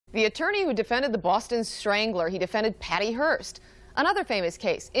The attorney who defended the Boston Strangler, he defended Patty Hearst. Another famous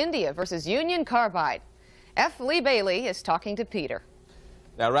case, India versus Union Carbide. F. Lee Bailey is talking to Peter.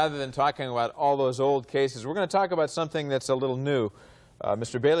 Now, rather than talking about all those old cases, we're going to talk about something that's a little new.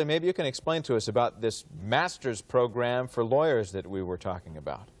 Mr. Bailey, maybe you can explain to us about this master's program for lawyers that we were talking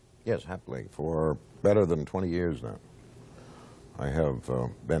about. Yes, happily. For better than 20 years now, I have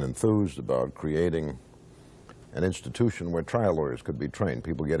been enthused about creating an institution where trial lawyers could be trained.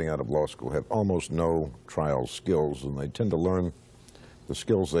 People getting out of law school have almost no trial skills, and they tend to learn the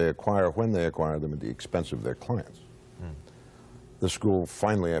skills they acquire when they acquire them at the expense of their clients. The school,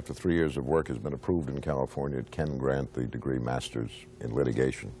 finally, after 3 years of work, has been approved in California. It can grant the degree Masters in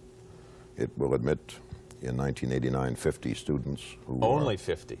Litigation. It will admit, in 1989, 50 students who Only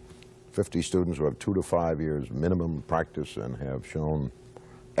 50? 50 students who have 2 to 5 years minimum practice and have shown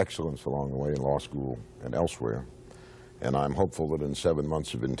excellence along the way in law school and elsewhere. And I'm hopeful that in 7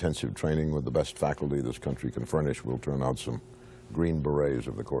 months of intensive training with the best faculty this country can furnish, we'll turn out some Green Berets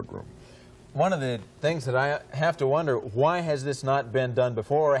of the courtroom. One of the things that I have to wonder, why has this not been done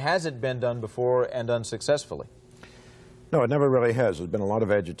before, or has it been done before and done successfully? No, it never really has. There's been a lot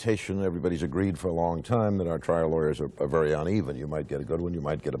of agitation. Everybody's agreed for a long time that our trial lawyers are very uneven. You might get a good one, you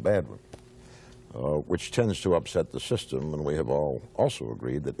might get a bad one, which tends to upset the system. And we have all also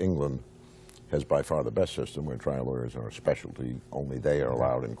agreed that England has by far the best system where trial lawyers are a specialty. Only they are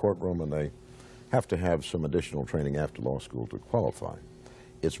allowed in courtroom, and they have to have some additional training after law school to qualify.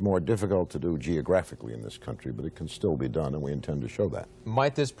 It's more difficult to do geographically in this country, but it can still be done, and we intend to show that.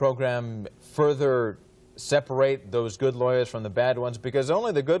 Might this program further separate those good lawyers from the bad ones? Because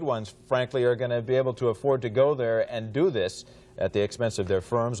only the good ones, frankly, are going to be able to afford to go there and do this at the expense of their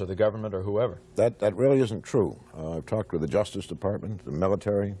firms or the government or whoever. That really isn't true. I've talked with the Justice Department, the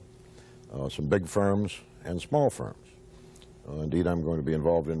military, some big firms, and small firms. Indeed, I'm going to be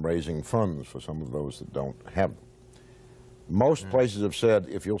involved in raising funds for some of those that don't have them. Most places have said,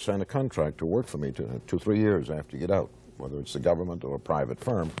 if you'll sign a contract to work for me 2-3 years after you get out, whether it's the government or a private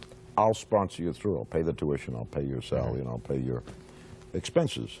firm, I'll sponsor you through. I'll pay the tuition, I'll pay your salary, and I'll pay your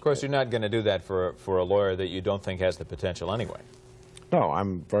expenses. Of course, you're not going to do that for a lawyer that you don't think has the potential anyway. No,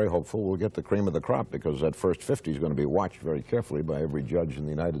 I'm very hopeful we'll get the cream of the crop, because that first 50 is going to be watched very carefully by every judge in the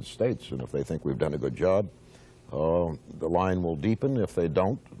United States, and if they think we've done a good job, the line will deepen. If they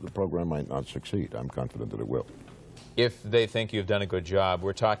don't, the program might not succeed. I'm confident that it will. If they think you've done a good job,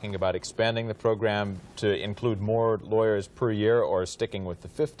 we're talking about expanding the program to include more lawyers per year, or sticking with the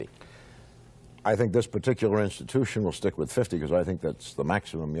 50? I think this particular institution will stick with 50 because I think that's the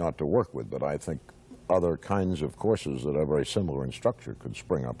maximum you ought to work with, but I think other kinds of courses that are very similar in structure could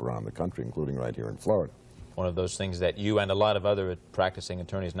spring up around the country, including right here in Florida. One of those things that you and a lot of other practicing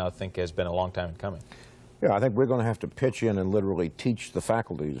attorneys now think has been a long time in coming. Yeah, I think we're going to have to pitch in and literally teach the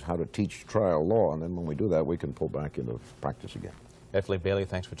faculties how to teach trial law, and then when we do that, we can pull back into practice again. F. Lee Bailey,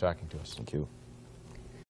 thanks for talking to us. Thank you.